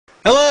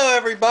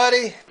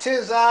everybody,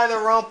 'tis I, the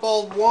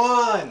Rumpled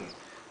One.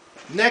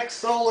 Next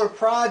solar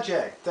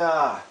project.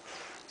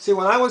 See,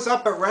 when I was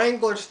up at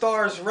Wrangler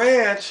Stars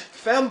Ranch,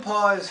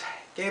 fempaws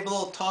gave a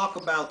little talk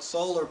about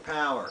solar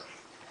power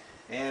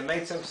and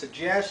made some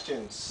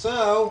suggestions.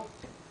 So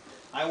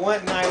I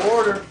went and I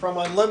ordered from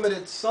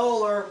Unlimited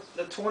Solar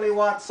the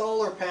 20-watt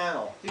solar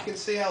panel. You can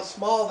see how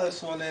small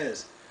this one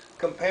is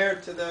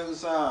compared to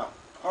those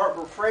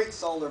Harbor Freight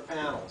solar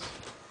panels.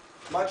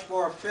 Much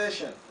more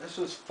efficient. This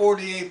was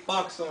 48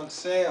 bucks on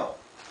sale.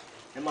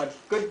 And my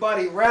good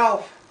buddy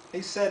Ralph,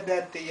 he said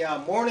that the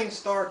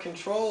Morningstar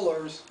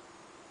controllers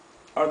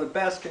are the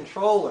best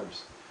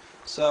controllers.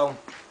 So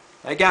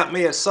I got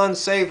me a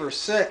Sunsaver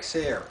 6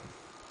 here.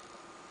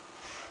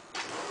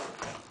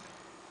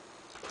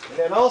 And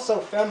then also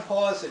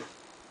fempaws that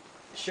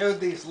showed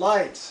these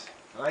lights.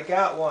 And I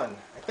got one.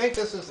 I think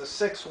this is a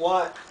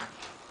 6-watt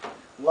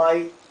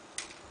light.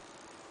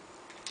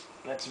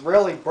 It's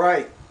really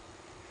bright.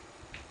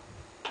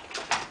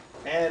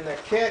 And the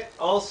kit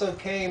also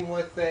came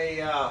with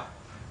a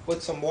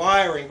with some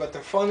wiring, but the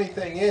funny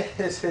thing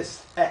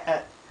is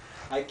that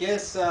I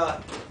guess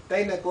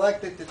they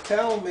neglected to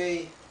tell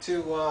me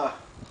to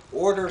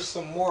order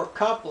some more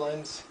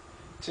couplings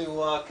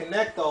to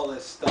connect all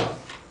this stuff.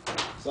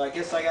 So I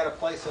guess I got to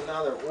place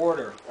another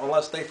order,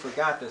 unless they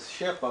forgot to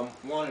ship them,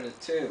 one at a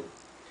two.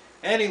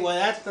 Anyway,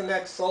 that's the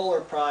next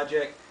solar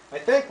project. I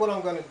think what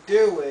I'm going to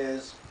do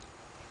is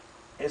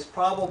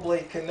probably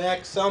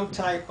connect some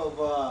type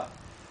of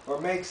or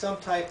make some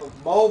type of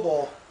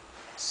mobile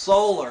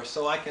solar,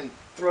 so I can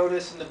throw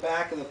this in the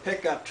back of the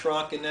pickup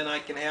truck and then I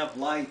can have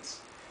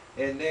lights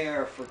in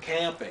there for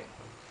camping.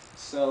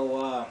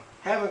 So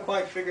haven't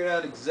quite figured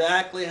out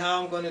exactly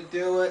how I'm going to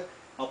do it.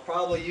 I'll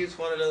probably use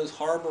one of those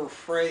Harbor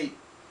Freight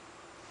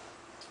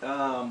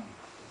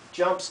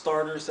jump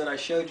starters that I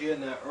showed you in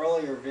the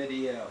earlier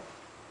video.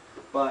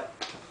 But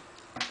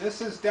this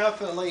is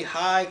definitely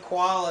high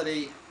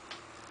quality.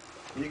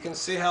 You can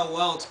see how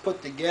well it's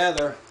put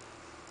together.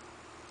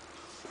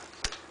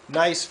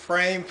 Nice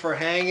frame for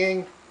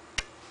hanging.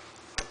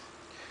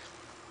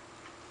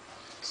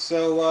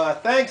 So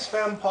thanks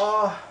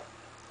Fempaw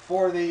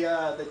for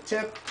the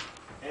tip,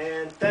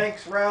 and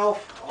thanks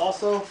Ralph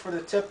also for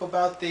the tip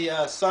about the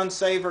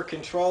Sunsaver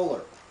controller,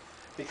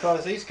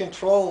 because these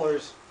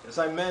controllers, as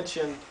I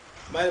mentioned,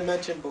 might have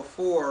mentioned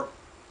before,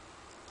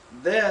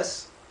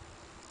 this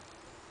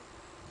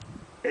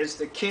is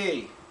the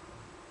key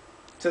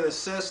to the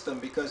system,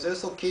 because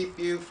this will keep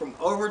you from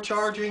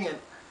overcharging and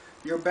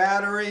your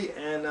battery,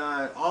 and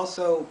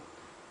also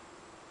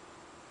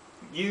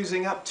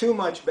using up too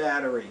much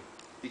battery,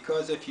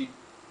 because if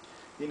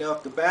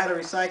if the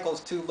battery cycle is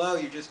too low,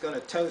 you're just going to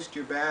toast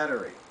your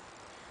battery.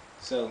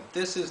 So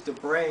this is the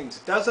brains.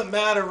 It doesn't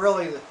matter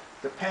really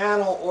the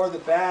panel or the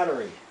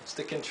battery. It's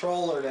the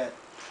controller that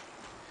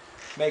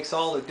makes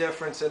all the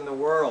difference in the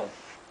world.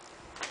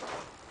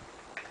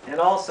 And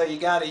also you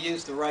got to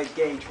use the right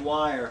gauge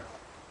wire.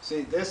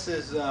 See, this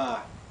is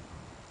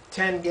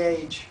 10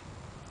 gauge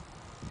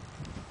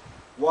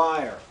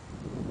wire.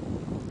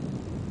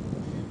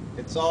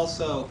 It's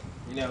also,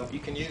 you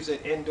can use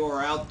it indoor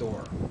or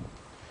outdoor.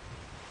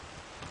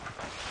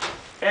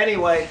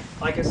 Anyway,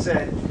 like I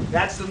said,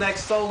 that's the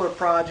next solar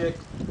project,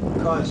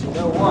 because you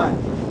know what?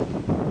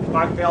 If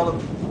I fail to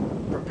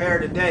prepare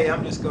today,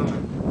 I'm just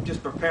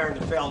preparing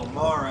to fail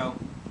tomorrow.